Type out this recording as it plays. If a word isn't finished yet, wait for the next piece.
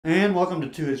And welcome to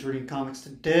Two Hits Reading Comics.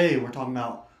 Today we're talking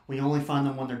about We Only Find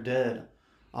Them When They're Dead.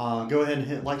 Go ahead and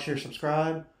hit like, share,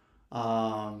 subscribe,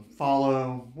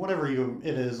 follow, whatever it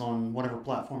is on whatever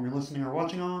platform you're listening or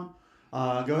watching on.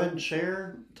 Go ahead and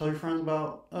share. Tell your friends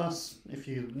about us if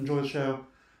you enjoy the show.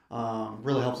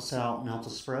 Really helps us out and helps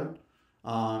us spread.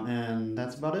 And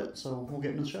that's about it. So we'll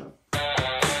get into the show.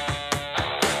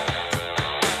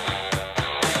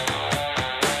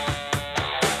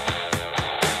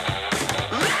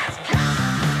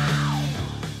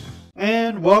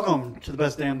 And welcome to the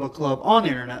best damn book club on the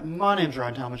internet. My name's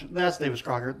Ryan Talmadge. That's David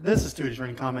Crocker. This is Studios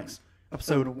Reading Comics,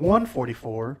 episode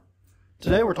 144.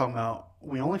 Today we're talking about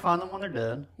We Only Find Them When They're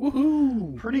Dead.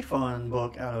 Woohoo! Pretty fun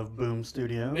book out of Boom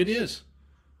Studios. It is.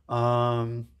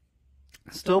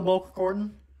 Still bulk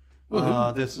recording.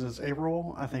 This is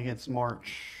April. I think it's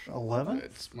March 11th.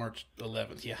 It's March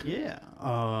 11th, yeah. Yeah.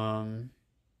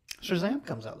 Shazam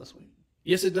comes out this week.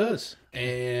 Yes, it does.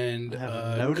 And I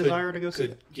have no desire to go see it.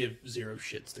 Could give zero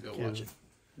shits to go watch it.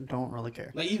 Don't really care.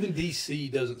 Like, even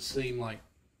DC doesn't seem like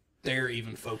they're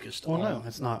even focused on... Well, no,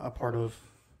 it's not a part of...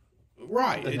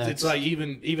 Right. It's like,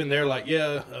 even they're like,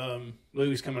 yeah,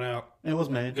 movie's coming out. It was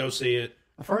made. Go see it.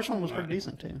 The first one was pretty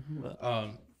decent, too.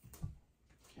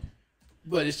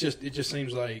 But it just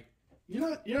seems like you're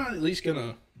not at least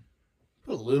gonna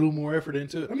put a little more effort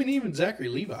into it. I mean, even Zachary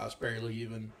Levi's barely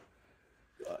even.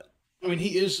 I mean,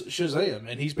 he is Shazam,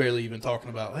 and he's barely even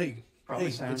talking about, hey,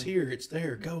 it's here, it's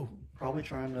there, go. Probably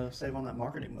trying to save on that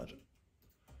marketing budget.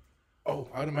 Oh,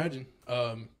 I'd imagine.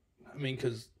 I mean,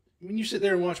 because when you sit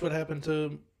there and watch what happened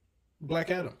to Black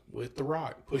Adam with The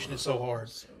Rock pushing it so hard,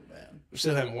 So bad. we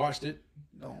still haven't watched it.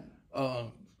 Don't.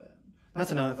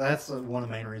 It's bad. That's one of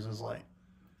the main reasons. Like,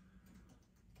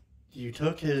 you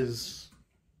took his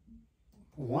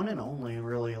one and only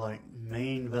really like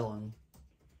main villain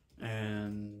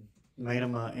and made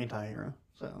him an anti-hero.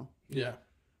 So Yeah.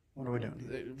 what are we doing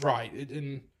here? Right.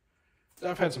 And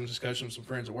I've had some discussions with some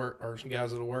friends at work or some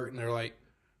guys at work, and they're like,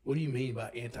 what do you mean by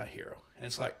anti-hero? And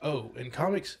it's like, oh, in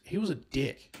comics, he was a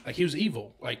dick. Like, he was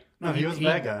evil. Like, No, he was a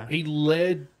bad guy. He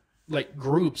led, like,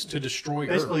 groups to destroy Earth.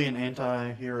 Basically, an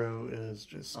anti-hero is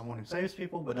just someone who saves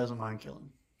people but doesn't mind killing.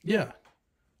 Yeah.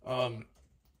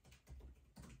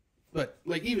 But,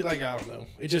 like, even, like, I don't know.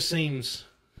 It just seems,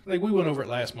 like, we went over it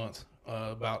last month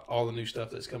about all the new stuff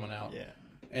that's coming out. Yeah.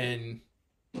 And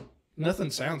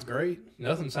nothing sounds great.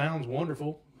 Nothing sounds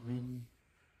wonderful. I mean,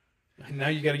 And now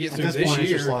you got to get at through this this point,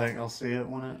 year. it's just like, I'll see it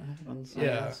when it happens. I Yeah,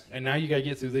 guess. and now you got to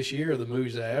get through this year of the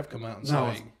movies that have come out and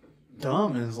No, say,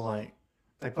 dumb is like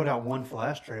they put out one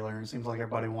Flash trailer and it seems like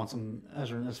everybody wants him.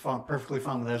 Ezra is perfectly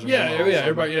fine with Ezra. yeah, Miller all of a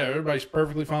sudden. everybody's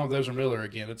perfectly fine with Ezra Miller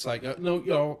again. It's like, no,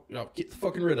 y'all get the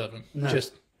fucking rid of him. No.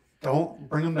 Just Don't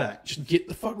bring him back. get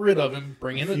the fuck rid of him.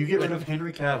 Bring in If you get rid of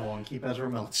Henry Cavill and keep Ezra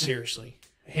Miller, seriously.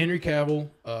 Henry Cavill,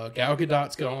 Gal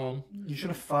Gadot's gone. you should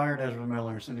have fired Ezra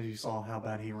Miller as soon as you saw how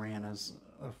bad he ran as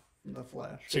the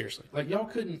Flash. Seriously, like y'all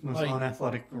couldn't Most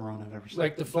unathletic run I've ever seen.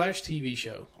 like the Flash TV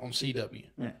show on CW.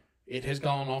 Yeah. It has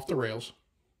gone off the rails.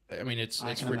 I mean, it's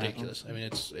can ridiculous. I mean,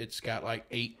 it's got like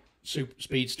 8 super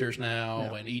speedsters now,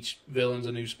 Yeah. and each villain's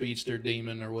a new speedster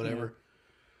demon or whatever.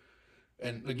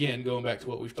 And again, going back to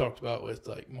what we've talked about with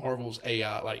like Marvel's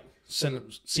AI, like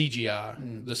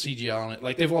CGI, the CGI on it,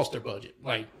 like they've lost their budget.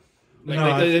 Like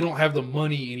No, they don't have the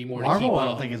money anymore to keep Marvel, I up.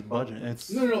 don't think is budget.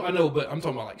 It's No, I know, but I'm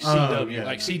talking about like Oh, CW. yeah,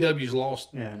 like no. CW's lost.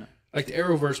 yeah. No. Like the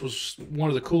Arrowverse was one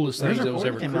of the coolest There's things a that was report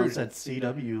ever that came out and created. said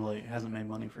CW like hasn't made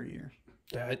money for years.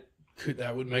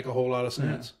 That would make a whole lot of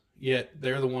sense. Yet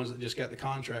they're the ones that just got the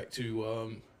contract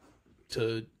to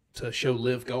show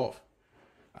Live Golf.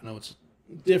 I know it's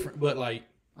different, but like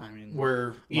I mean,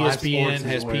 where Live ESPN sports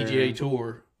has is where- PGA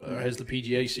Tour has the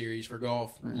PGA series for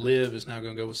golf, Live is now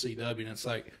going to go with CW, and it's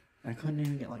like I couldn't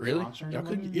even get like really, Fox or y'all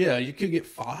anything? could, yeah, you could get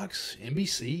Fox,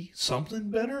 NBC, something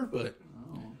better, but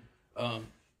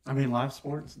I mean, live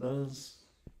sports does.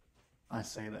 I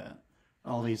say that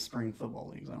all these spring football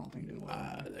leagues, I don't think do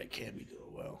well. they can't be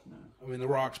doing well. I mean, The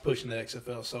Rock's pushing the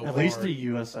XFL so At hard. least the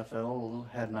USFL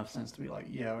had enough sense to be like,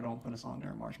 yeah, don't put us on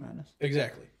during March Madness.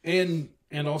 Exactly. And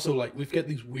also, like, we've got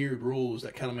these weird rules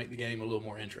that kind of make the game a little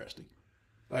more interesting.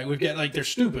 Like, we've got, like, they're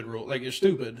stupid rules. Like, they're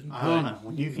stupid. I don't know.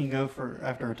 When you can go for,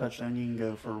 after a touchdown, you can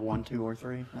go for 1, 2, or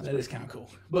 3. That's That is kind of cool.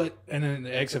 But, and then the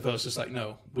XFL is just like,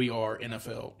 no, we are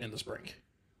NFL in the spring.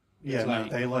 yeah, it's no,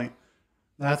 like- they like,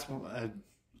 that's,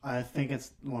 I think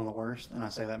it's one of the worst, and I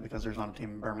say that because there's not a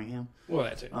team in Birmingham. Well,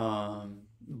 that's it.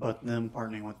 But them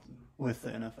partnering with the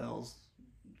NFL's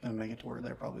going to make it to where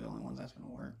they're probably the only ones that's going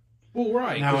to work. Well,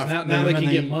 right. Now, Because if now them they and can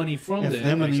the- get money from If them.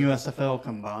 them and the USFL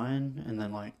combine, and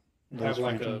then like have those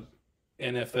like franchises-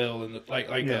 NFL and like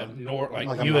Yeah. north, like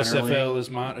Like a minor USFL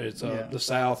league. is it's Yeah. the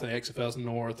South and XFL is the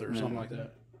North or something Yeah. like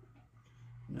that.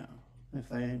 No,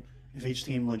 if each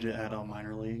team legit had a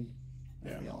minor league,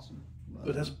 that'd be awesome.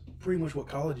 But that's pretty much what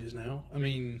college is now. I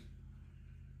mean,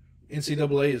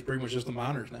 NCAA is pretty much just the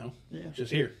minors now. Yeah.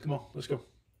 Just here, come on, let's go.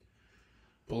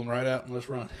 Pull them right out and let's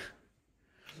run.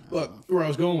 But where I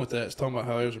was going with that is talking about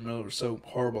how Ezra Miller was so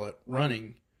horrible at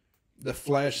running. The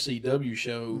Flash CW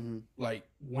show, like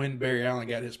when Barry Allen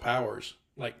got his powers,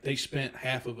 like they spent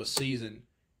half of a season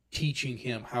teaching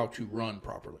him how to run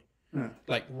properly. Yeah.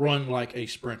 Like run like a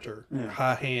sprinter, Yeah.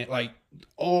 high hand, like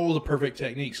all the perfect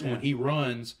techniques. So when he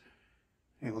runs,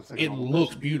 He looks like it a normal looks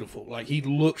person. beautiful. Like he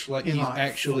looks like he's not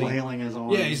actually flailing his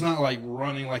arms. yeah, he's not like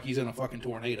running like he's in a fucking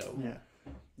tornado. Yeah.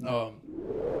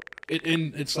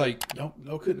 It's like no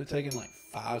couldn't have taken like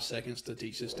 5 seconds to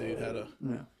teach this dude how to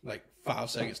Yeah. like 5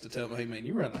 seconds to tell him, hey man,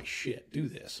 you run like shit, do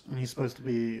this. And he's supposed to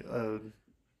be a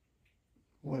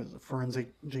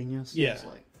forensic genius. Yeah. It's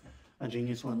like a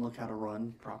genius wouldn't look how to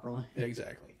run properly.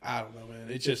 Exactly. I don't know, man.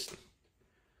 It's just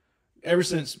ever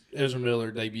since Ezra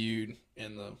Miller debuted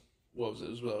in the what was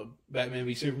it? Batman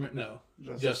v Superman? No,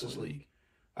 Justice League.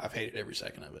 I've hated every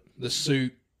second of it. The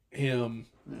suit, him,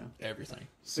 everything.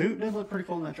 Suit did look pretty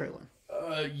cool in that trailer.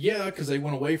 Yeah, because they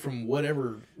went away from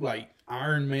whatever like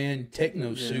Iron Man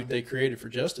techno suit Yeah. they created for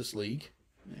Justice League.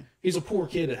 Yeah. He's a poor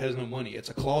kid that has no money. It's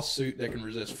a cloth suit that can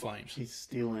resist flames. He's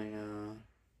stealing.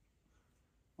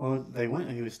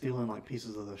 He was stealing like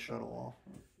pieces of the shuttle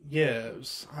off Yeah,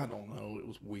 I don't know. It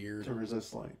was weird. to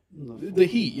resist like The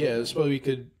heat, yeah, so he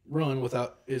could run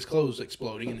without his clothes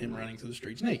exploding and him running through the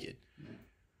streets naked.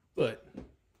 But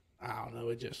I don't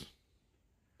know.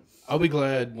 I'll be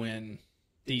glad when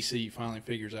DC finally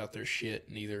figures out their shit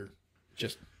and either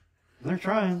just They're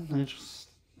trying.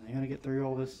 They gotta get through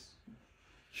all this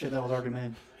shit that was already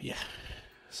made. yeah.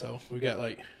 So we got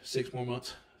like 6 more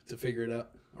months to figure it out,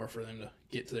 or for them to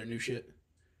get to their new shit.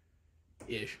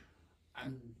 Ish.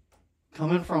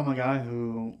 Coming from a guy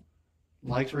who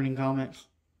likes reading comics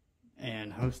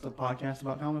and hosts a podcast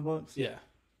about comic books, Yeah.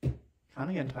 kind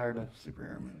of getting tired of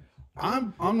superhero movies.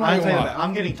 I'm not I'd gonna say lie. that.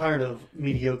 I'm getting tired of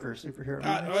mediocre superhero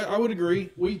movies. I would agree.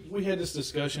 We had this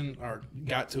discussion or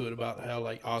got to it about how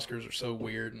like Oscars are so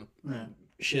weird and Yeah.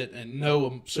 shit, and no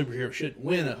superhero shouldn't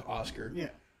win an Oscar. Yeah.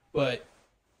 But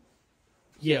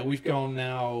yeah, we've gone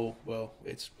now. Well,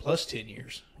 it's plus 10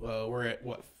 years. We're at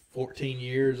what 14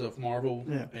 years of Marvel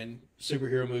Yeah. and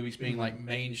superhero movies being like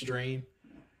mainstream,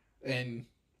 and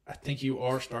I think you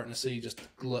are starting to see just the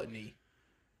gluttony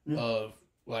of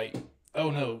like, oh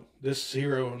no, this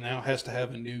hero now has to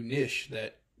have a new niche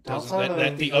that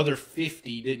that the other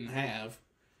 50 didn't have,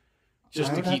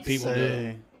 just I to would have keep people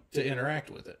say to interact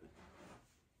with it.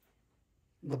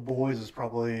 The Boys is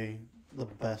probably the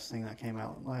best thing that came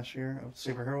out last year of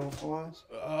superhero wise.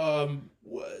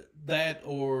 That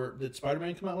or did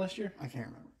Spider-Man come out last year? I can't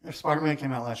remember. If Spider-Man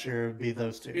came out last year, it would be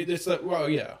those two. It's that. Well,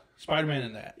 yeah, Spider-Man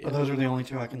and that. Yeah. But those are the only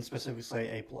two I can specifically say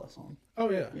A+ on. Oh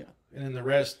yeah, Yeah. And then the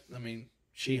rest, I mean,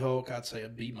 She-Hulk, I'd say a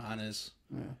B-.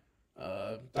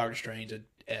 Yeah. Doctor Strange, a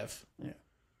F. Yeah.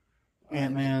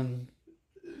 Ant-Man.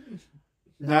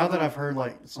 Now that I've heard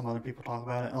like some other people talk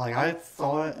about it, like I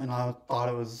thought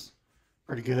it was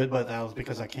pretty good, but that was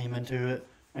because I came into it.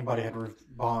 Everybody had review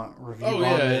Oh bombed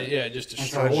yeah, it. yeah, just And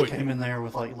so I destroyed. just came in there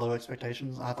with like low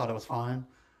expectations. I thought it was fine,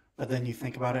 but then you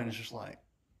think about it and it's just like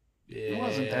it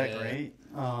wasn't that great.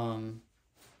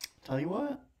 Tell you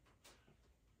what,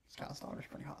 Scott's daughter's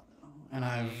pretty hot though, and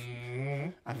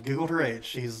I've googled her age.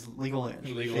 She's legal age.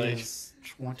 Legal age. She's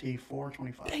 24,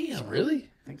 25. Damn, so really?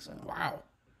 I think so. Wow.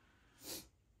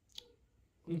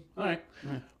 All right,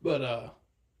 Yeah. but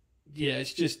yeah,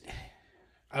 it's just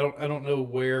I don't know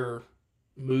where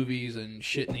movies and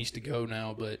shit needs to go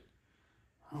now, but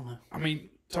I don't know. I mean,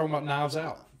 talking about Knives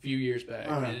Out a few years back,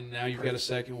 Oh, yeah. and now you've got a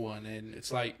second one, and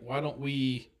it's like, why don't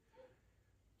we?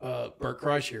 Bert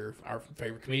Kreischer, our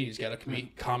favorite comedian, has got a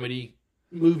comedy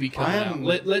movie coming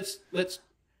out. Let's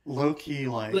Low key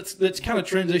like kind of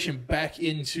transition back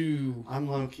into I'm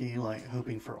low key like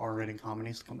hoping for R-rated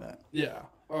comedies to come back yeah.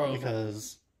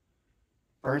 because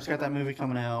Bert's got that movie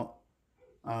coming out.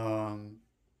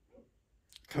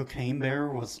 Cocaine Bear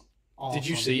was awesome. Did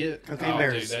you see it? Cocaine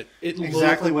Bear dude, is it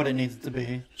exactly what it needs to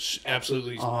be.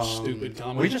 absolutely stupid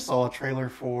comedy. We just saw a trailer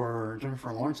for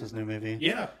Jennifer Lawrence's new movie.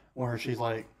 yeah. Where she's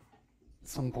like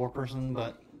some poor person,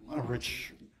 but a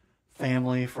rich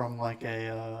family from like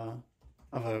a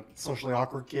socially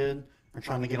awkward kid. They're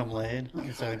trying to get them laid,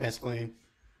 and so they basically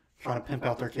try to pimp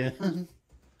out their kid.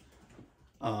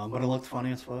 But it looked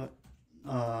funny as fuck.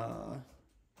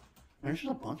 There's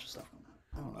just a bunch of stuff.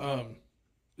 I don't know.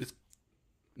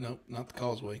 Nope, not The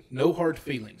Causeway. No Hard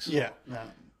Feelings. Yeah.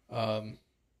 No.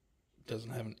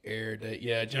 Doesn't have an air date.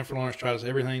 Yeah, Jennifer Lawrence tries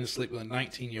everything to sleep with a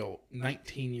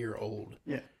 19-year-old.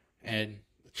 Yeah. And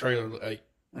the trailer, like,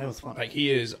 That was fun.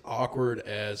 he is awkward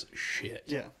as shit.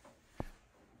 Yeah.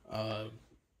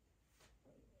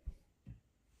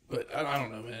 But I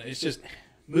don't know, man. It's just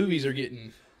movies are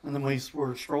getting. And then we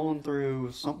were scrolling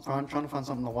through trying to find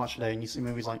something to watch today, and you see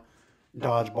movies like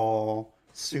Dodgeball,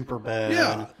 Superbad,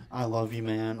 Yeah. I Love You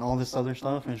Man, all this other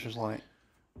stuff, and it's just like,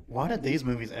 why did these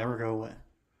movies ever go away?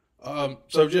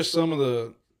 So just some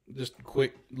of just a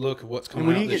quick look at what's And coming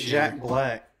when out you get this year. Jack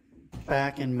Black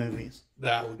back in movies,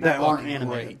 That would be that aren't fucking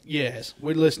animated. great. Yes,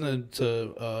 we're listening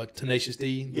to Tenacious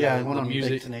D. yeah, I the went on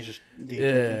music. Big Tenacious D.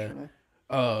 Yeah.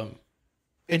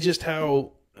 And just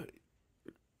how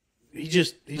he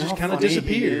just How kind of funny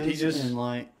disappeared. He is just in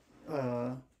like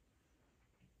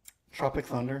Tropic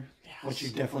Thunder, which you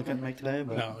definitely couldn't make today.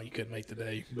 But no, you couldn't make the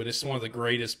day. But it's one of the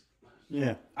greatest.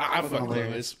 yeah, I Fucking fucking love it.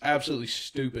 hilarious. It's absolutely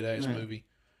stupid ass Yeah. movie.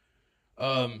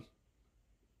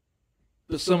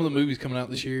 But some of the movies coming out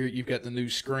this year, you've got the new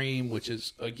Scream, which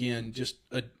is again just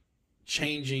a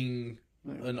changing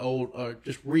an old,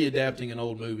 just readapting an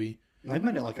old movie. they've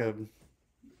made it like they've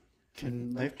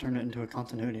turned it into a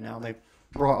continuity now. They've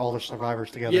brought all the survivors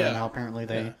together, Yeah. and now apparently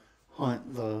they Yeah.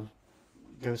 hunt the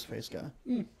Ghostface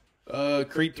guy.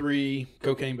 Creed 3,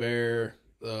 Cocaine Bear,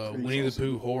 Creed's Winnie the awesome.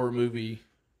 Pooh horror movie,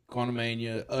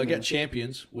 Quantumania. Got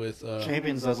Champions with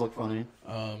Champions does look funny.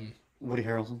 Woody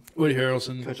Harrelson Woody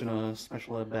Harrelson. coaching a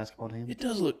special ed basketball team. It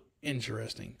does look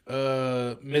interesting.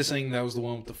 Missing, that was the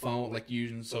one with the phone, like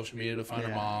using social media to find her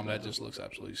Yeah. mom. That just looks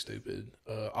absolutely stupid.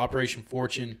 Operation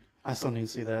Fortune. I still need to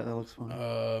see that. That looks fun.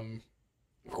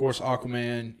 Of course,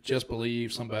 Aquaman, Just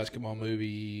Believe, some basketball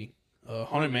movie.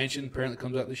 Haunted Mansion apparently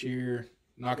comes out this year.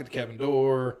 Knock at the Cabin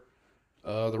Door.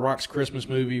 The Rock's Christmas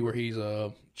movie where he's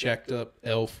a jacked up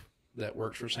elf that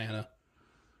works for Santa.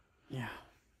 Yeah.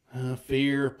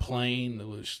 Fear, Plane, that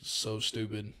was so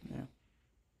stupid. Yeah.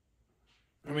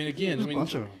 I mean, again, There's a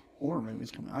bunch of horror movies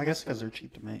coming. I guess because they're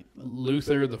cheap to make. But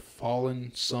Luther, the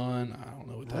Fallen Son. I don't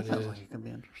know what that that sounds is. like it could be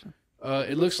interesting.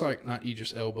 It looks like not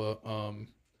Idris Elba.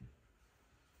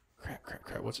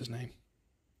 Crap. What's his name?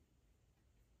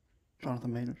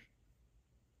 Jonathan Majors.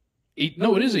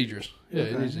 No, it is Idris. Yeah,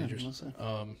 it Okay, is yeah, Idris. let's see.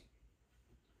 I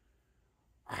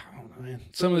don't know, man.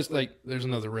 Some of this, like, there's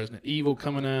another Resident Evil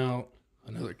coming out,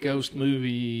 another Ghost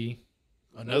movie,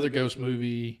 another Ghost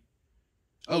movie.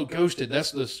 Oh, Ghosted.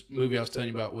 That's this movie I was telling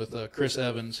you about with Chris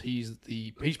Evans. He's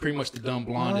pretty much the dumb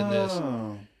blonde in this.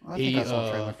 Oh, I He, think I saw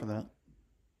a trailer for that.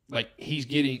 Like, he's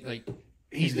the getting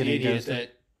idiot ghosted.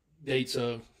 that dates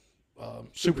a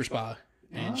super spy.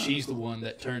 And she's the one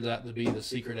that turns out to be the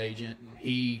secret agent. And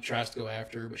he tries to go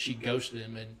after her, but she ghosted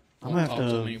him and I'm won't gonna talk have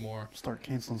to to him anymore. start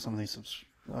canceling some of these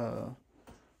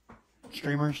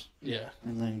streamers Yeah,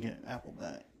 and then get Apple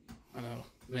back. I know.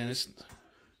 Man, it's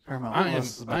Paramount I am-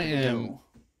 Plus is about I to am- go.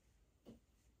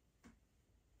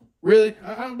 really.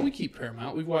 We keep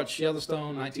Paramount. We've watched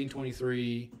Yellowstone,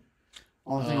 1923.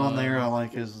 Only thing on there I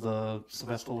like is the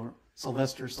Sylvester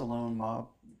Stallone mob,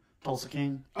 Tulsa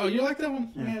King. Oh, you like that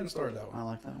one? Yeah. We hadn't started that one. I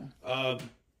like that one.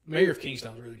 Mayor of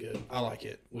Kingstown's really good. I like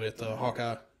it with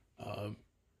Hawkeye.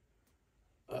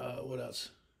 What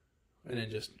else? And then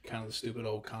just kind of the stupid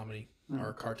old comedy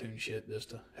or cartoon shit just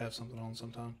to have something on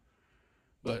sometime.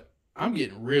 But I'm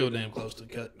getting real damn close to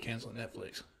canceling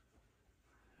Netflix.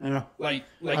 Yeah. Like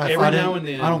If every I now didn't- and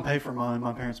then. I don't pay for mine.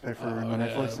 My parents pay for Oh, my yeah,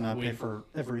 Netflix, and I we- pay for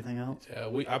everything else.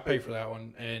 I pay for that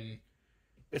one, and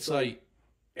it's like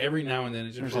every now and then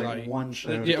it's There's just like one show.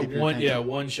 to yeah, keep your one attention.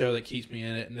 one show that keeps me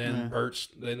in it, and then Yeah.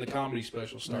 then the comedy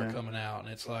specials start Yeah. coming out, and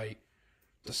it's like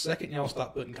the second y'all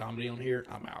stop putting comedy on here,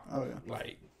 I'm out. Oh yeah.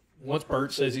 Like once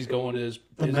Bert says he's going to his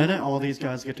minute all these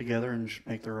guys get together and just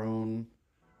make their own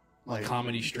like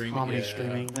comedy streaming, yeah.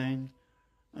 streaming thing,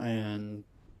 and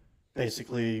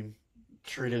basically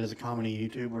treat it as a comedy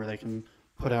YouTube where they can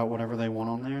put out whatever they want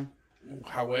on there.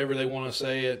 however they want to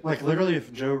say it. Like literally,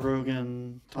 if Joe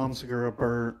Rogan, Tom Segura,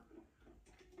 Bert,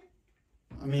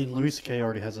 I mean Louis C.K.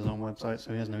 already has his own website,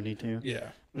 so he has no need to. Yeah,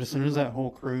 But as soon as that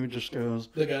whole crew just goes,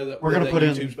 the guy that We're did gonna that put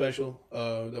in- YouTube special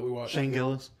that we watched. Shane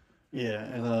Gillis, yeah,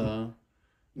 and the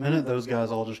minute those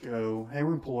guys all just go, hey,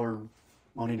 we're gonna pull our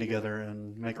money together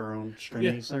and make our own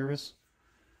streaming Yeah. service.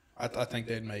 I think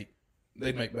they'd make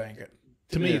bank.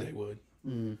 To me, Yeah. they would.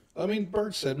 Mm. I mean,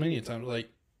 Bert said many times, like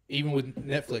even with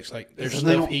Netflix, like there's Then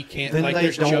they stuff don't- he can't, then like they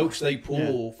there's don't- jokes they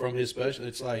pull from his special.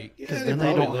 It's like Because yeah, then they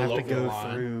probably don't a have little to over the go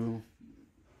line. through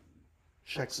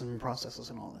checks and processes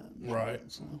and all that. Right.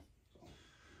 So,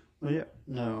 but yeah,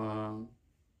 no,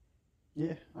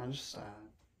 yeah, I just,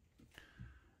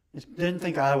 didn't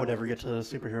think I would ever get to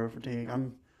superhero fatigue.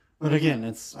 But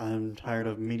again, I'm tired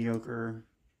of mediocre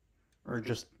or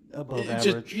just above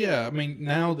average. Yeah, I mean,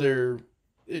 now they're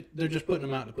just putting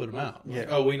them out to put them out. Yeah.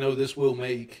 Like, oh, we know this will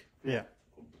make Yeah.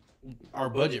 our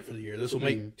budget for the year. This will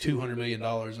make $200 million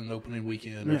in opening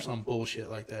weekend or some bullshit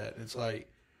like that. It's like,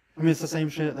 I mean, it's the same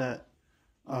shit that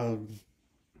a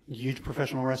huge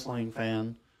professional wrestling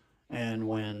fan, and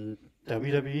when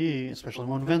WWE, especially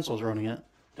when Vince was running it,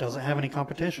 doesn't have any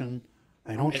competition,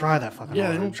 they don't try that fucking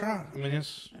hard. they don't try. I mean,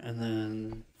 it's... And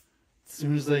then as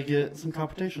soon as they get some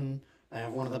competition, they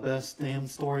have one of the best damn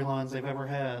storylines they've ever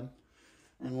had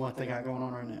and what they got going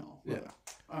on right now. But, Yeah.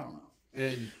 I don't know.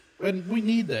 And we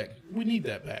need that. We need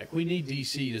that back. We need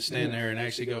DC to stand there and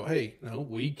actually go, hey, no,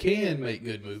 we can make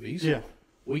good movies. Yeah.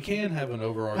 We can have an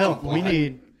overarching Hell, plot. we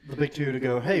need the big two to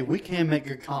go, hey, we can make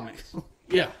good comics.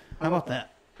 Yeah. How about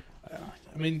that?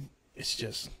 I mean, it's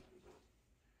just...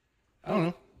 I don't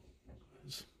know.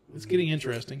 It's getting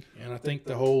interesting. And I think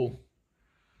the whole...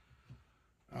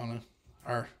 I don't know.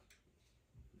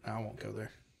 I won't go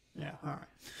there. Yeah, all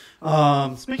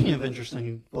right. Speaking of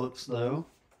interesting books, though,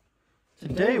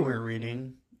 today we've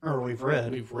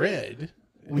read, We've read...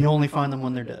 We Only Find Them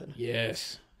When They're Dead.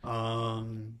 Yes.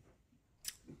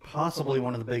 Possibly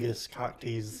one of the biggest cock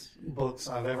tease books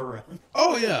I've ever read.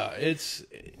 Oh, yeah. It's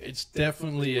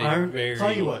definitely a very...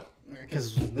 Tell you what,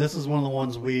 because this is one of the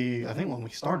ones I think when we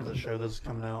started the show, this is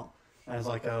coming out as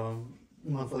like a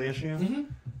monthly issue. Mm-hmm.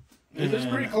 It was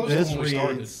pretty close this to when we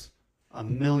started. reads a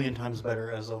million times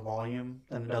better as a volume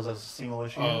than it does as a single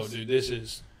issue. Oh, dude, this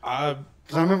is... Because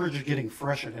I remember just getting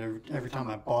fresh at it every time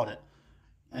I bought it.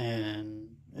 And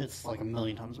it's like a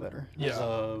million times better.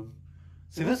 Yeah.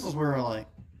 See, this is where like,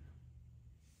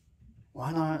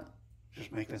 why not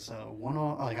just make this a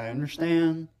one-off? Like, I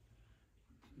understand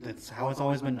that's how it's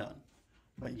always been done.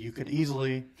 But you could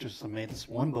easily just have made this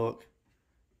one book,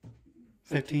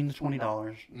 $15 to $20.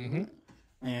 Mm-hmm.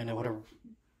 And it would have,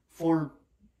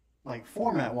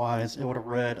 format-wise, it would have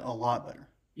read a lot better.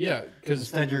 Yeah, because...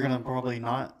 Instead, you're going to probably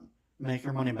not make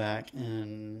your money back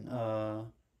in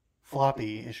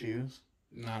floppy issues.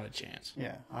 Not a chance.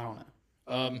 Yeah, I don't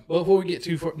know. Before we get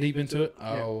too far deep into it,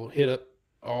 I'll hit up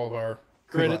all of our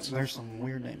credits. There's some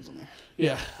weird names in there.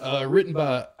 Yeah, written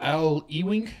by Al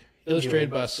Ewing, illustrated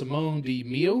by Simone Di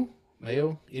Meo,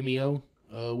 M-E-O,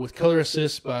 with color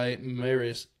assists by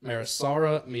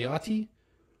Marisara Miati,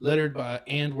 lettered by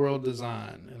And World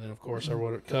Design, and then of course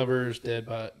our covers, Dead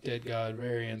God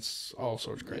variants, all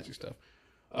sorts of crazy stuff.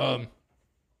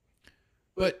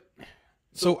 But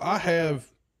so I have,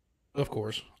 of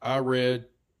course, I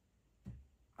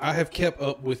have kept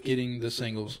up with getting the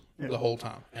singles the whole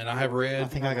time, and I have read. I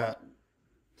think I got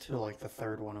to like the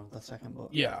third one of the second book.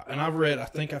 Yeah, and I've read. I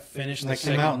think I finished. And they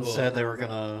came out and said they were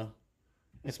gonna.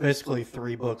 It's basically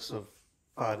 3 books of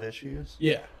 5 issues.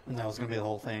 Yeah, and that was gonna be the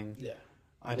whole thing. Yeah,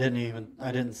 I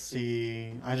didn't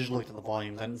see. I just looked at the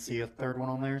volumes. I didn't see a third one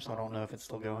on there, so I don't know if it's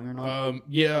still going or not.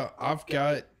 Yeah, I've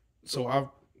got. So of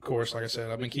course, like I said,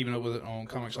 I've been keeping up with it on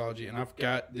Comixology, and I've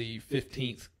got the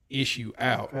 15th issue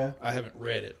out. Okay. I haven't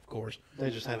read it, of course. They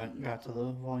just haven't got to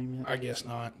the volume yet. I guess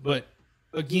not. But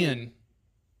again,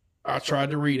 I tried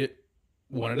to read it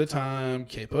one at a time,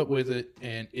 kept up with it,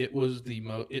 and it was the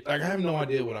most. I have no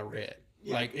idea what I read.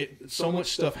 Yeah. Like so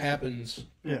much stuff happens.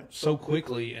 Yeah. So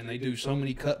quickly, and they do so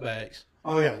many cutbacks.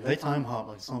 Oh yeah, they time hop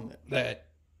like some. That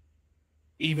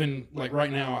even like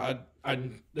right now, I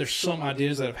there's some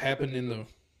ideas that have happened in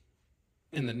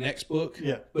the next book.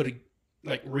 Yeah. But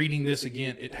like reading this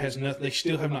again, it has nothing. They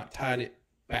still have not tied it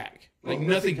back. Like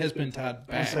nothing has been tied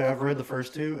back. So I've read the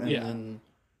first 2, and then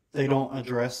they don't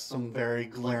address some very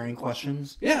glaring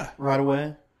questions. Yeah. Right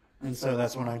away, and so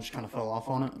that's when I just kind of fell off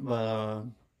on it. But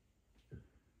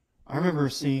I remember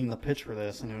seeing the pitch for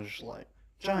this, and it was just like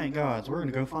giant gods. We're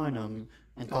gonna go find them,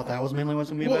 and thought that was mainly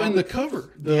what's gonna be about. Well, and the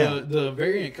cover, the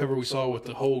variant cover we saw with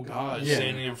the whole god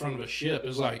standing in front of a ship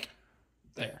is like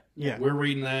there. Yeah. We're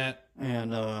reading that,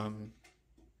 and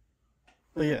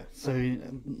but yeah, so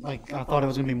like I thought it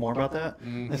was gonna be more about that.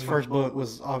 Mm-hmm. This first book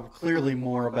was clearly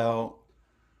more about.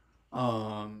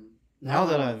 Now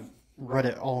that I've read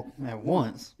it all at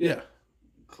once,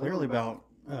 clearly about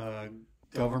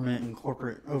government and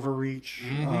corporate overreach,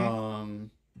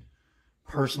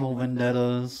 personal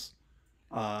vendettas,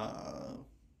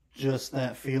 just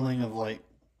that feeling of like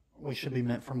we should be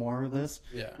meant for more of this.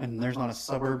 Yeah, and there's not a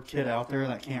suburb kid out there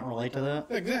that can't relate to that.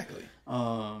 Exactly.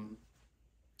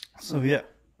 So yeah,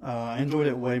 I enjoyed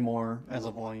it way more as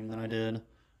a volume than I did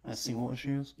as single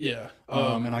issues. Yeah.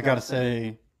 And I gotta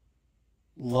say,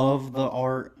 love the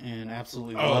art and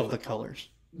absolutely love the colors.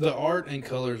 The art and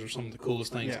colors are some of the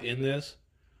coolest things in this.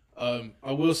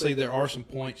 I will say there are some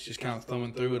points, just kind of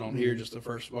thumbing through it on here, just the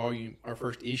first volume, our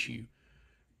first issue.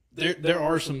 There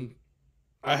are some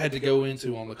I had to go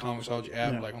into on the Comixology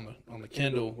app, like on the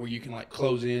Kindle, where you can like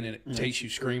close in and it takes you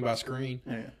screen by screen.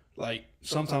 Yeah. Like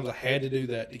sometimes I had to do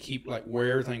that to keep like where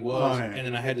everything was, and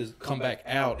then I had to come back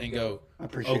out and go, I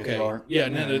appreciate okay, the art. yeah,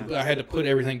 and then I had to put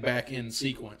everything back in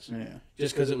sequence, Yeah.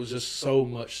 just because it was just so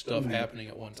much stuff happening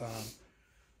at one time.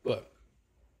 But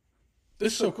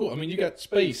this is so cool. I mean, you got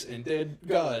space and dead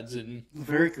gods and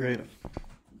Very creative.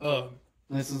 uh,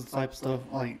 This is the type of stuff,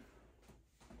 like,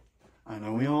 I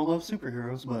know we all love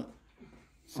superheroes, but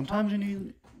sometimes you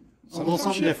need a little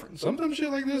something different. Sometimes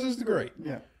shit like this is great.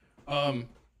 Yeah.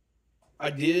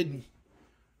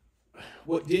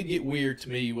 What did get weird to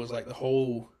me was like the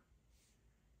whole,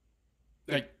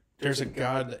 like, there's a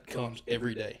god that comes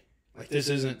every day. Like, this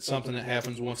isn't something that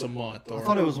happens once a month. Or, I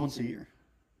thought it was once a year.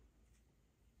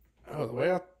 oh, the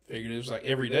way I figured it was like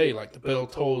every day. Like, the bell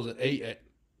tolls at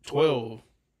 12,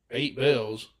 8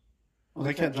 bells. Well,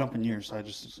 they kept jumping years, so I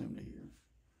just assumed a year.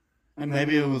 And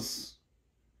maybe it was,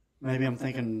 maybe I'm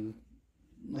thinking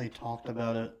they talked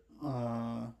about it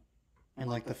in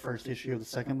like the first issue of the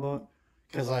second book.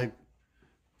 Because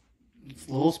it's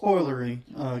a little spoilery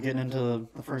getting into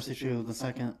the first issue of the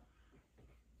second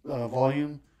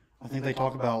volume. I think they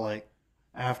talk about like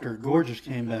after Gorgeous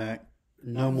came back,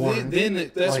 no more.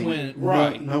 Then that's like, when,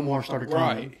 right. No more started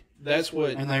coming. Right. That's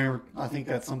what. And they were, I think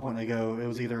at some point they go, it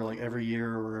was either like every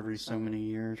year or every so many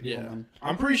years. Or Yeah, something.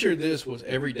 I'm pretty sure this was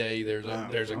every day. There's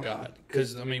a god,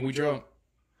 because I mean we jump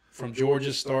from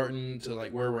Georgia starting to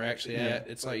like where we're actually at.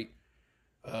 It's like,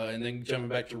 and then jumping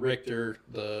back to Richter,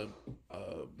 the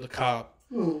cop.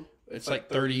 It's like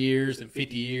 30 years and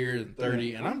 50 years and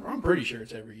 30, and I'm pretty sure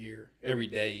it's every year, every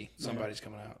day somebody's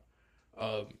coming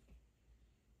out.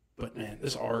 But man,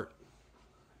 this art.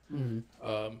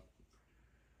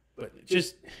 But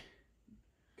just,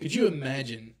 could you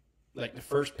imagine, like, the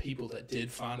first people that did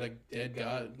find a dead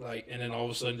god, like, and then all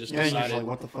of a sudden just Yeah, you're decided, just like,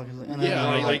 what the fuck is it? And then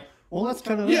yeah, they're like, well, let's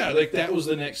cut it yeah, up. like that was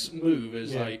the next move.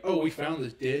 Is Yeah. like, oh, we found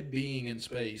this dead being in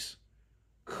space.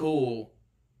 Cool.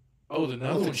 Oh,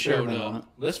 another Let's one showed experiment on up. it.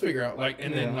 Let's figure out, like,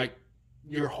 and then Yeah. like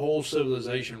your whole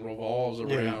civilization revolves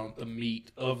Yeah. around the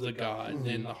meat of the god,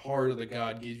 and the heart of the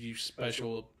god gives you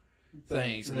special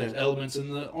things, and there's Yeah. elements in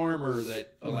the armor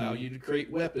that allow you to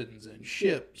create weapons and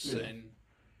ships and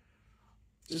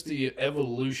just the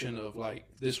evolution of like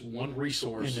this one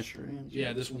resource. Industry.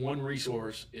 Yeah, this one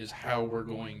resource is how we're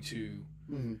going to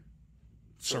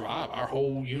survive. Our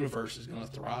whole universe is going to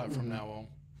thrive from now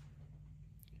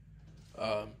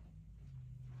on.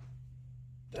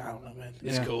 I don't know, man.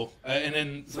 It's cool. And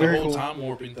then the very whole cool. time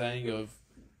warping thing of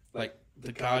like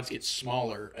the gods get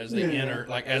smaller as they enter,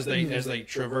 like as they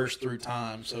traverse through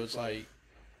time. So it's like,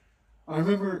 I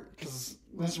remember because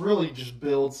this really just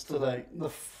builds to like the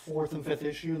fourth and fifth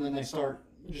issue, and then they start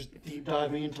just deep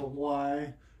diving into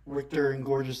why Richter and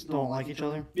Gorgeous don't like each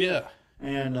other. yeah,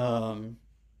 And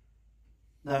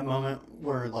that moment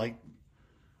where like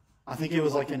I think it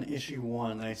was like in issue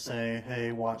 1 they say,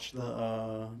 hey, watch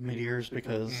the meteors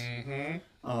because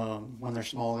when they're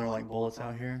small they're like bullets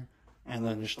out here. And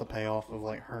then just the payoff of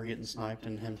like her getting sniped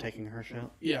and him taking her shit.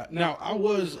 yeah. Now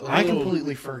I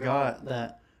completely forgot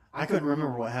that. I couldn't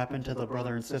remember what happened to the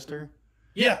brother and sister.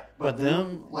 yeah. But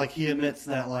them, like, he admits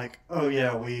that, like, oh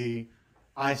yeah,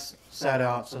 I sat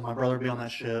out so my brother would be on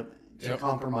that ship to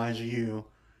compromise you,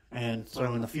 and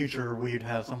so in the future we'd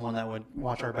have someone that would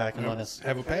watch our back and let us,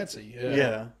 Have a patsy. Yeah.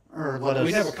 yeah, or let us.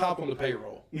 We'd have a cop on the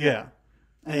payroll. Yeah,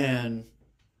 and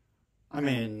I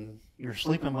mean, you're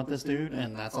sleeping with this dude,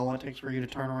 and that's all it takes for you to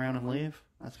turn around and leave.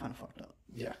 That's kind of fucked up.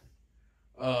 Yeah.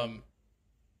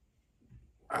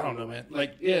 I don't know, man.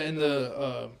 Like, yeah, and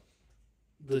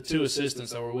the two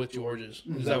assistants that were with George's,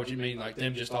 is that what you mean? Like,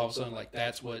 them just all of a sudden, like,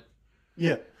 that's what...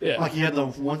 Yeah, Yeah. like he had the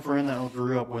one friend that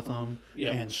grew up with him,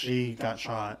 Yeah. and she got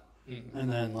shot,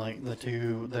 and then like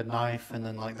the knife, and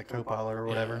then like the co-pilot or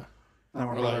whatever, that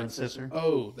were brother and sister.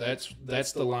 Oh, that's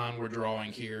the line we're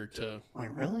drawing here to... Like,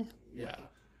 really? Yeah.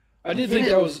 I did think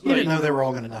that was... You didn't know they were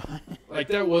all gonna die. Like,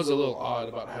 that was a little odd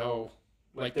about how...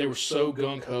 Like, they were so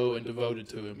gung-ho and devoted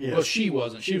to him. Yeah. Well, she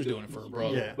wasn't. She was doing it for her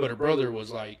brother. Yeah. But her brother was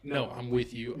like, no, I'm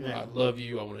with you. Yeah. I love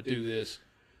you. I want to do this.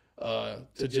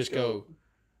 To just go,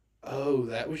 oh,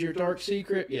 that was your dark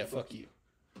secret? Yeah, fuck you.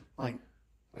 Like,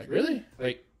 really?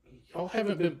 Like, y'all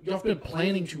have been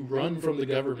planning to run from the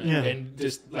government and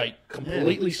just, like,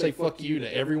 completely say fuck you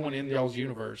to everyone in y'all's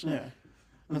universe. yeah.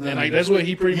 And like, that's what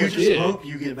he pretty much You just did. hope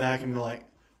you get back and be like,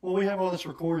 well, we have all this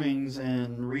recordings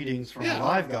and readings from the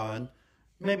live god.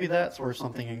 Maybe that's where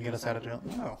something can get us out of jail.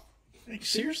 No. Like,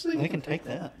 seriously? They can take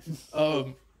that.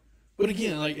 But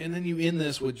again, like, and then you end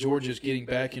this with George's getting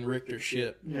back in Richter's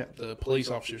ship, Yeah. the police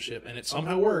officer's ship, and it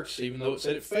somehow works, even though it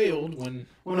said it failed when.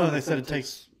 Well, no, they said it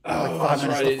takes like Oh, 5 that's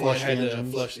minutes right. to It flush had the to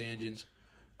engines. flush the engines.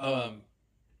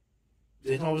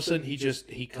 Then all of a sudden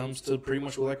he comes to pretty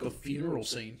much like a funeral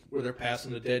scene where they're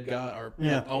passing a dead guy or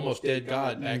almost dead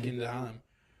god back into time.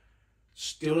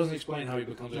 Still doesn't explain how he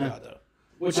becomes a god though.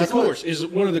 Which That's of course is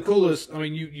one of the coolest. I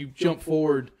mean, you jump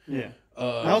forward. Yeah.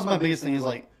 That was my biggest thing is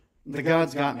like, the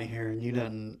gods got me here and you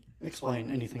didn't explain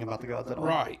anything about the gods at all.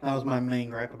 Right. That was my main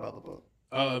gripe about the book.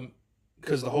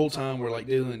 Because the whole time we're like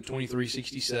dealing in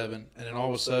 2367, and then all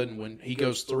of a sudden when he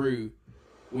goes through,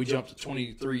 we jump to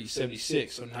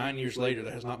 2376. So 9 years later,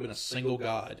 there has not been a single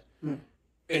god, and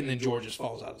then George just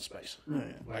falls out of space. Yeah.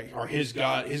 Like, or his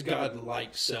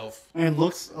god-like self. And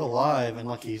looks alive and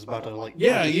like he's about to like.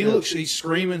 Yeah, punch he his looks. He's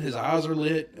screaming. His eyes are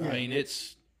lit. Yeah. I mean,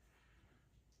 it's.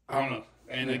 I don't know.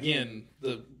 And again,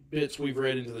 the bits we've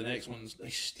read into the next ones, they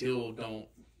still don't.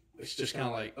 It's just kind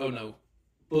of like, oh no,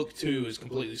 book 2 is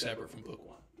completely separate from book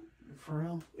 1. For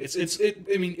real?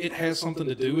 I mean, it has something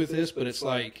to do with this, but it's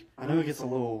like. I know it gets a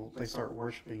little. They start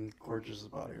worshiping George's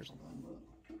body or something,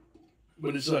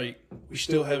 But it's like we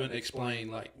still haven't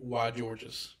explained like why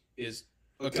George's is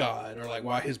a god or like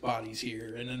why his body's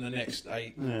here, and then the next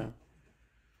yeah.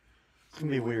 It's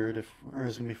gonna be weird or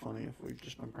it's gonna be funny if we've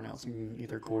just been pronouncing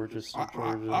either Gorgeous or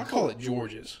George's. I call it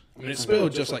George's. I mean, it's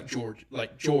spelled just like George,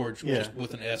 just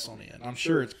with an S on the end. I'm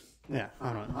sure it's. Yeah,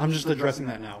 I don't know. I'm just addressing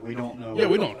that now. We don't know. Yeah,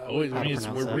 we don't know. I how to mean, pronounce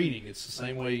we're that. reading. It's the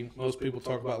same way most people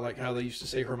talk about like how they used to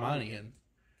say Hermione in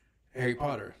Harry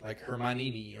Potter, like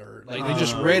Hermione, or like they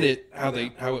just read it how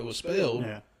it was spelled.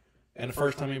 Yeah. And the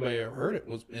first time anybody ever heard it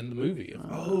was in the movie.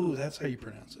 Oh, that's how you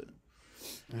pronounce it.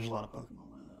 There's a lot of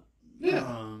Pokemon like that.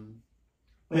 Yeah.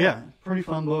 But yeah, pretty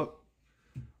fun book.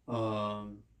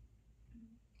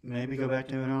 Maybe go back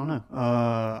to it. I don't know.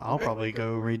 I'll probably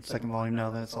go read the second volume now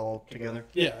that it's all together.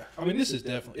 Yeah, I mean, this is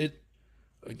definitely it.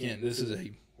 Again, this is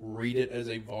a read it as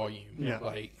a volume. Yeah,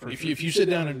 like if you sit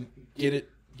down and get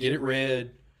it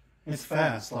read. It's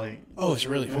fast. Like It's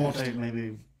really it won't fast. take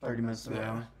maybe 30 minutes to an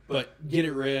hour. But get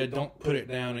it read. Don't put it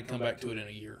down and come back to it in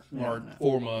a year or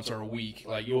 4 months or a week.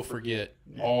 Like you'll forget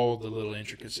all the little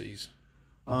intricacies.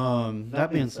 That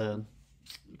being said,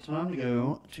 time to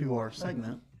go to our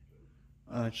segment,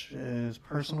 which is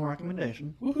personal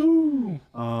recommendation. Woohoo!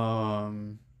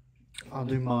 I'll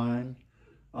do mine.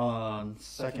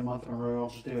 Second month in a row, I'll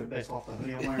just do it based off the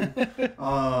hoodie I'm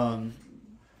wearing.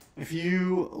 If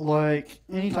you like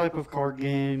any type of card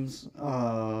games,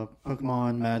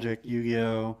 Pokemon, Magic,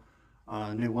 Yu-Gi-Oh,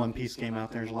 new One Piece game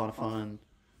out there is a lot of fun.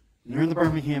 And you're in the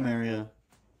Birmingham area,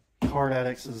 Card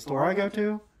Addicts is the store I go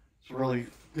to. It's a really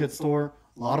good store.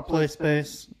 A lot of play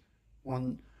space.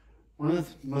 One of the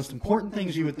most important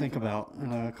things you would think about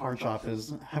in a card shop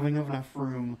is having enough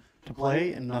room to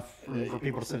play, enough room for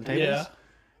people to sit at tables. Yeah.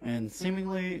 And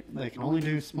seemingly they can only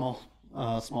do small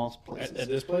places. At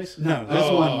this place? No,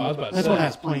 this one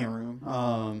has plenty of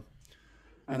room.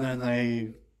 And then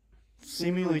they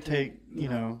seemingly take,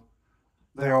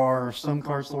 there are some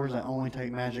card stores that only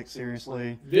take Magic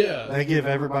seriously. Yeah. They give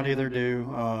everybody their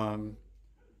due.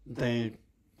 They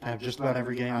have just about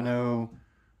every game. I know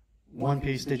One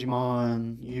Piece,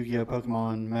 Digimon, Yu-Gi-Oh,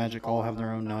 Pokemon, Magic all have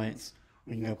their own nights.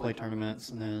 We can go play tournaments.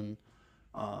 And then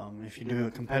if you do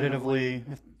it competitively,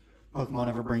 if Pokemon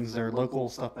ever brings their local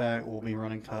stuff back, we'll be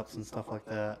running cups and stuff like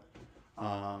that.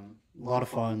 A lot of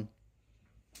fun.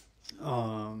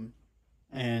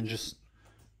 And just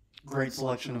great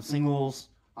selection of singles.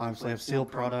 Obviously have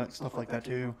sealed products, stuff like that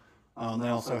too. They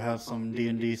also have some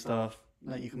D&D stuff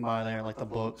that you can buy there, like the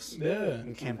books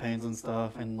and campaigns and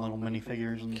stuff, and little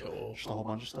minifigures and just a whole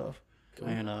bunch of stuff. Cool.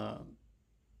 And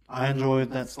I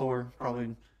enjoyed that store. Probably,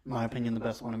 in my opinion, the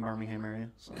best one in Birmingham area.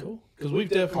 So. Cool. Because we've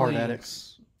definitely... Card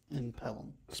Addicts in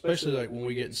Pelham. Especially like when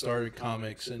we get started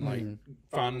comics and like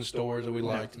finding stores that we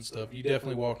liked and stuff. You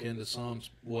definitely walk into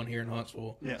one here in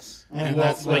Huntsville. Yes. And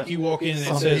you walk in and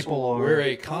it says we're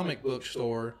a comic book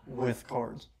store with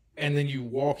cards. And then you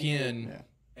walk in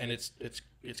and it's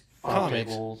comics.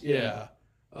 Tables. Yeah.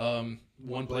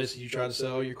 One place you try to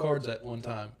sell your cards at one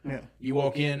time. Yeah. You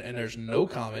walk in and there's no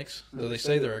comics, though they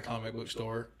say they're a comic book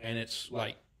store, and it's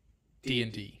like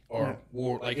D&D or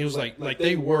war. Like it was like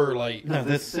they were like. No,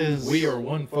 this is. We are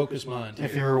one focused mind.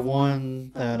 If you're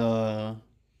one that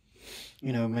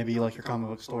maybe you like your comic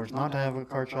book stores not to have a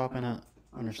card shop in it,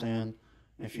 understand.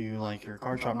 If you like your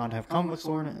card shop not to have a comic book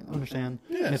store in it, understand.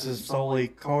 Yeah. This is solely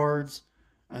cards,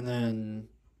 and then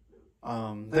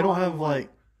they don't have like.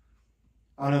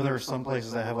 I know there are some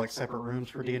places that have like separate rooms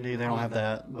for D&D. They don't have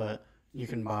that, but you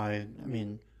can buy. I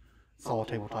mean, it's all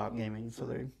tabletop gaming, so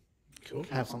they Cool.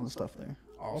 have some of the stuff there.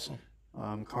 Awesome.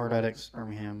 Card Addicts,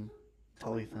 Birmingham.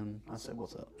 Tell Ethan I said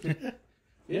what's up.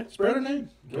 Yeah, spread our name.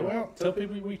 Go out. Tell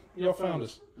people y'all found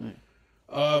us.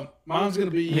 Mine's going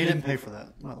to be... He didn't pay for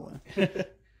that, by the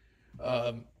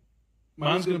way.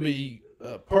 Mine's going to be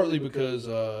partly because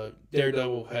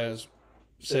Daredevil has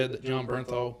said that John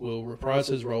Bernthal will reprise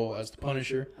his role as the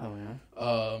Punisher. Oh,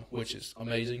 yeah? Which is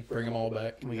amazing. Bring them all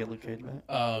back. Can we get Luke Cage back?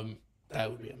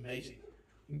 That would be amazing.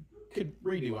 Could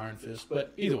redo Iron Fist,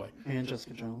 but either way. And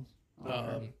Jessica Jones.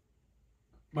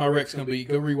 My rec's going to be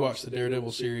go rewatch the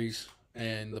Daredevil series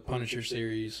and the Punisher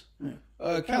series.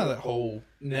 Yeah. Kind of that whole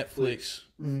Netflix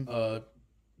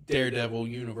Daredevil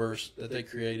universe that they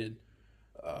created.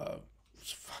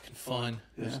 It's fucking fun.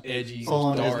 It's edgy. It's all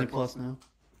on dark. Disney Plus now.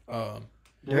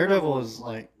 Daredevil is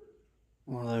like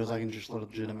one of those I can just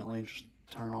legitimately just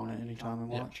turn on at any time and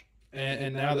watch.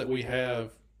 And now that we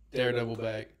have Daredevil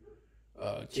back,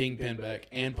 Kingpin back,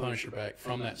 and Punisher back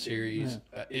from that series,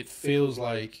 it feels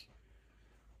like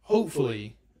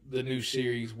hopefully the new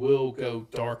series will go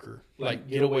darker, like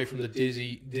get away from the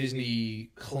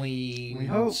Disney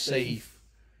clean, safe.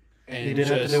 And he did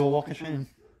have to do a walk of shame.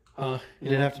 He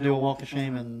did have to do a walk of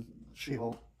shame in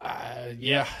She-Hulk.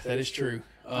 Yeah, that is true.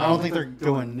 I don't think they're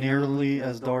going nearly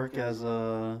as dark as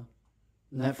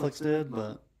Netflix did,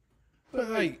 but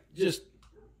like just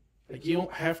like you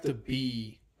don't have to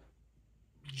be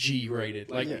G-rated.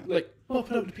 Like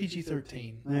bump it up to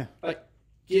PG-13. Yeah. Like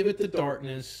give it the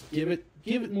darkness. Give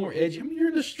it more edgy. I mean, you're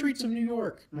in the streets of New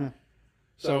York. Yeah.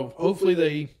 So hopefully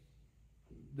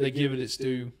they give it its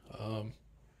due.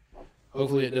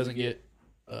 Hopefully it doesn't get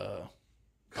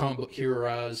comic book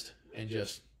heroized and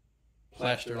just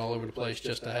plastered all over the place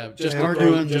just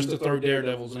to throw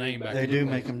Daredevil's name back. They do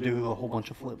make him do a whole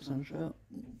bunch of flips and shit.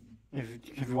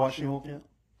 Have you watched She-Hulk yet?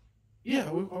 Yeah,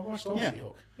 I watched all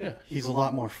She-Hulk. Yeah, he's a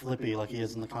lot more flippy like he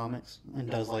is in the comics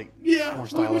and does like more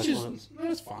which stylized is flips.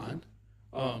 that's fine.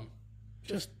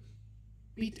 Just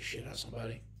beat the shit out of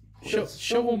somebody. Show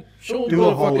them. Do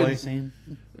a hallway scene.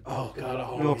 Oh god, a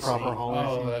hallway Do a proper scene.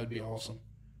 hallway scene. That would be awesome.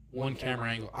 One camera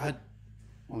angle.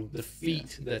 The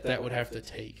feat that would have to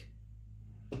take.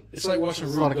 It's like watching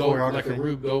a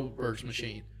Rube Goldberg's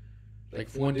machine. Like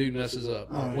if one dude messes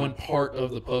up, one part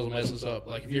of the puzzle messes up.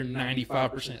 Like if you're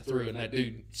 95% through and that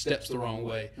dude steps the wrong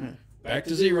way, back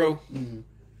to zero. Mm-hmm.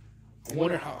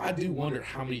 I do wonder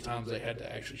how many times they had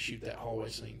to actually shoot that hallway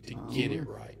scene to get it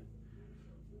right.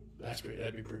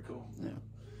 That'd be pretty cool. Yeah.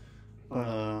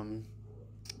 But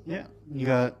yeah. You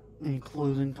got any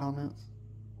closing comments?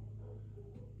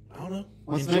 I don't know.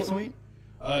 What's next week?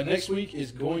 Next week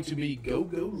is going to be Go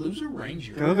Loser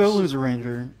Ranger. Go Loser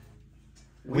Ranger.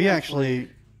 We actually,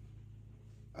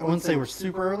 I wouldn't say we're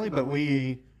super early, but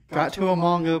we got to a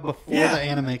manga before the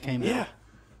anime came out.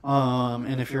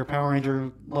 And if you're a Power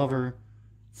Ranger lover,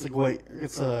 it's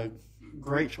a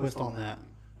great twist on that.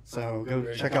 So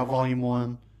go check out Volume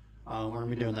 1. We're going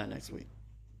to be doing that next week.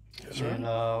 Yes, and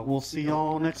we'll see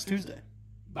y'all next Tuesday.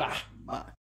 Bye. Bye.